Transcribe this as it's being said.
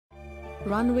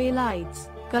Runway lights,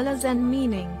 colors and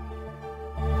meaning.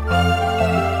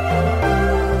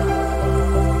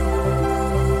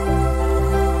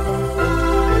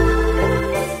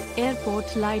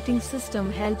 Airport lighting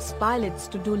system helps pilots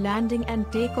to do landing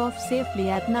and takeoff safely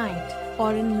at night,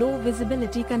 or in low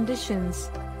visibility conditions.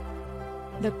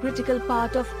 The critical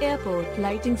part of airport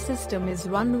lighting system is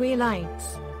runway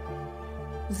lights.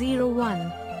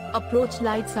 01. Approach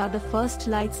lights are the first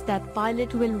lights that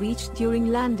pilot will reach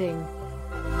during landing.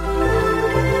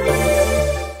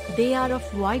 They are of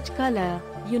white color,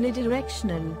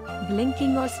 unidirectional,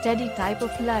 blinking or steady type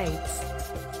of lights.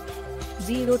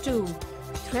 02.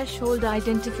 Threshold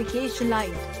identification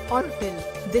light, or airfield.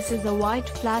 This is a white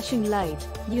flashing light,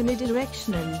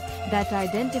 unidirectional, that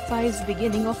identifies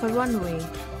beginning of a runway.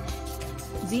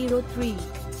 03.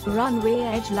 Runway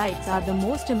edge lights are the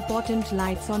most important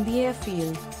lights on the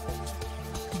airfield.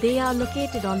 They are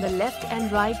located on the left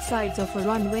and right sides of a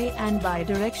runway and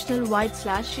bidirectional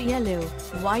white/yellow,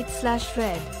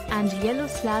 white/red, and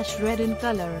yellow/red in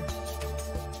color.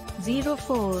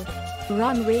 04.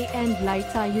 Runway end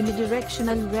lights are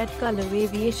unidirectional red color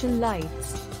aviation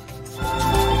lights.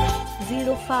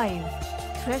 05.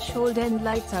 Threshold end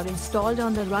lights are installed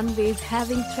on the runways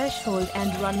having threshold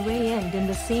and runway end in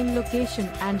the same location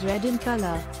and red in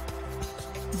color.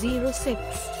 06.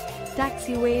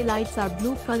 Taxiway lights are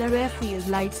blue color airfield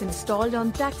lights installed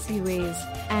on taxiways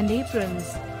and aprons.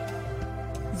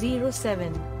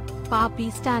 07.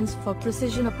 PAPI stands for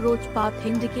Precision Approach Path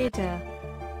Indicator.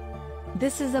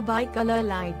 This is a bicolor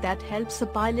light that helps a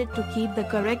pilot to keep the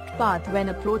correct path when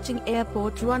approaching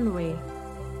airport runway.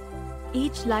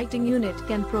 Each lighting unit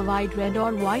can provide red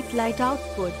or white light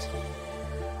output.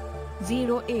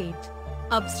 08.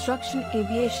 Obstruction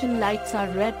aviation lights are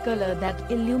red color that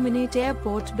illuminate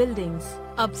airport buildings,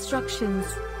 obstructions,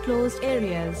 closed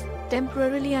areas,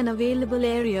 temporarily unavailable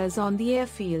areas on the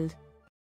airfield.